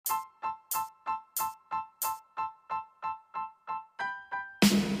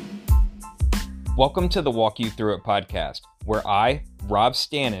Welcome to the Walk You Through It podcast, where I, Rob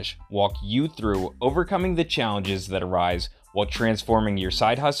Stanish, walk you through overcoming the challenges that arise while transforming your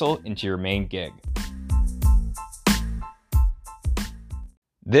side hustle into your main gig.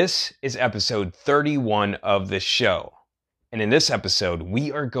 This is episode 31 of the show, and in this episode,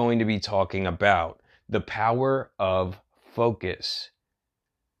 we are going to be talking about the power of focus.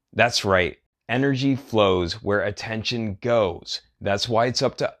 That's right, energy flows where attention goes. That's why it's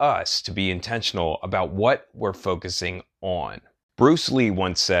up to us to be intentional about what we're focusing on. Bruce Lee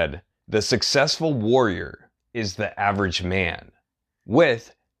once said, "The successful warrior is the average man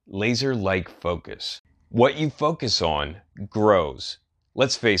with laser-like focus." What you focus on grows.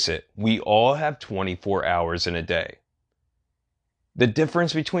 Let's face it, we all have 24 hours in a day. The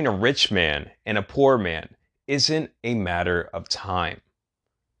difference between a rich man and a poor man isn't a matter of time.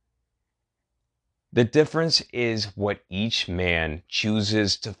 The difference is what each man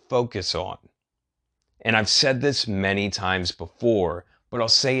chooses to focus on. And I've said this many times before, but I'll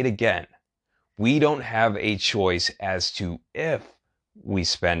say it again. We don't have a choice as to if we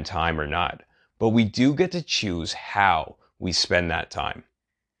spend time or not, but we do get to choose how we spend that time.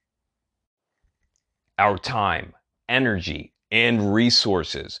 Our time, energy, and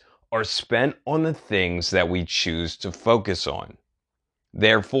resources are spent on the things that we choose to focus on.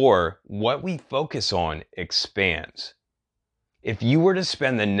 Therefore, what we focus on expands. If you were to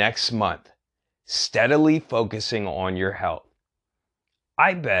spend the next month steadily focusing on your health,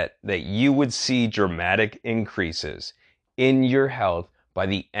 I bet that you would see dramatic increases in your health by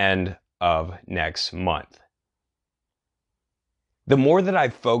the end of next month. The more that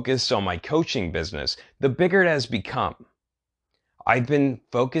I've focused on my coaching business, the bigger it has become. I've been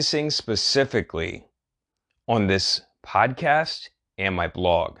focusing specifically on this podcast and my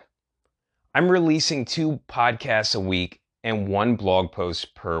blog. I'm releasing 2 podcasts a week and 1 blog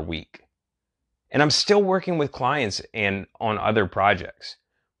post per week. And I'm still working with clients and on other projects.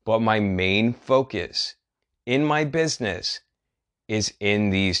 But my main focus in my business is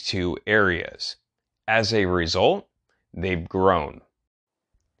in these 2 areas. As a result, they've grown.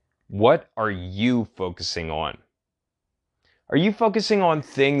 What are you focusing on? Are you focusing on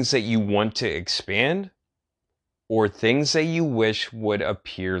things that you want to expand? Or things that you wish would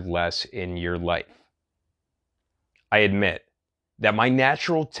appear less in your life? I admit that my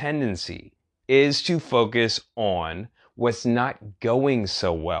natural tendency is to focus on what's not going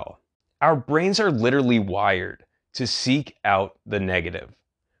so well. Our brains are literally wired to seek out the negative,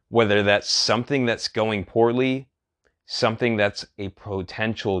 whether that's something that's going poorly, something that's a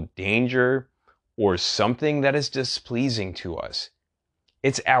potential danger, or something that is displeasing to us.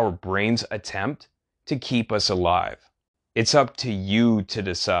 It's our brain's attempt to keep us alive. It's up to you to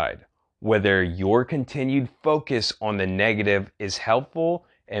decide whether your continued focus on the negative is helpful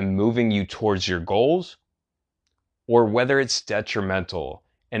and moving you towards your goals, or whether it's detrimental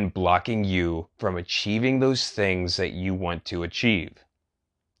and blocking you from achieving those things that you want to achieve.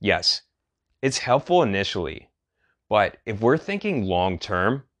 Yes, it's helpful initially, but if we're thinking long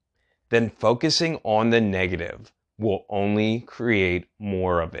term, then focusing on the negative will only create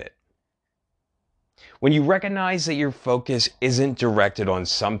more of it. When you recognize that your focus isn't directed on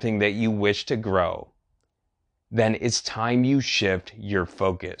something that you wish to grow, then it's time you shift your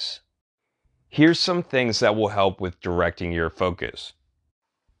focus. Here's some things that will help with directing your focus.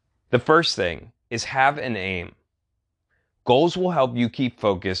 The first thing is have an aim. Goals will help you keep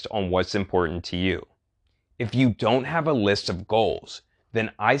focused on what's important to you. If you don't have a list of goals,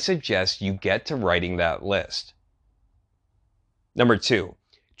 then I suggest you get to writing that list. Number 2.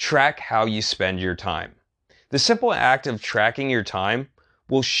 Track how you spend your time. The simple act of tracking your time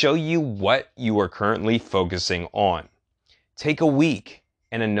will show you what you are currently focusing on. Take a week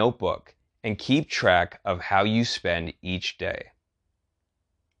and a notebook and keep track of how you spend each day.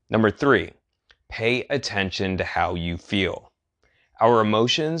 Number 3, pay attention to how you feel. Our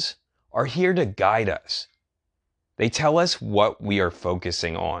emotions are here to guide us. They tell us what we are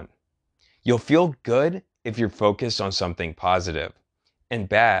focusing on. You'll feel good if you're focused on something positive, and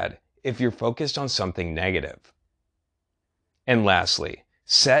bad if you're focused on something negative. And lastly,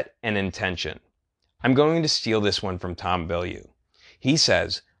 set an intention. I'm going to steal this one from Tom Bilyeu. He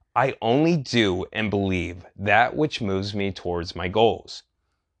says, "I only do and believe that which moves me towards my goals."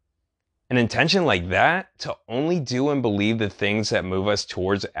 An intention like that, to only do and believe the things that move us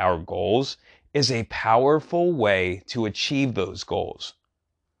towards our goals, is a powerful way to achieve those goals.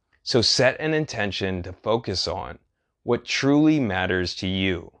 So set an intention to focus on what truly matters to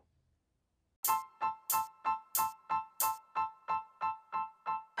you.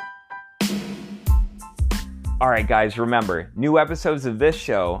 All right, guys, remember, new episodes of this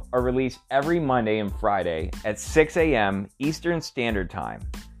show are released every Monday and Friday at 6 a.m. Eastern Standard Time.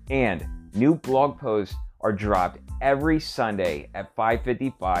 And new blog posts are dropped every Sunday at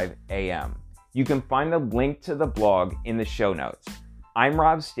 5:55 a.m. You can find the link to the blog in the show notes. I'm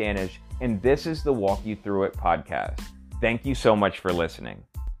Rob Stanish, and this is the Walk You Through It podcast. Thank you so much for listening.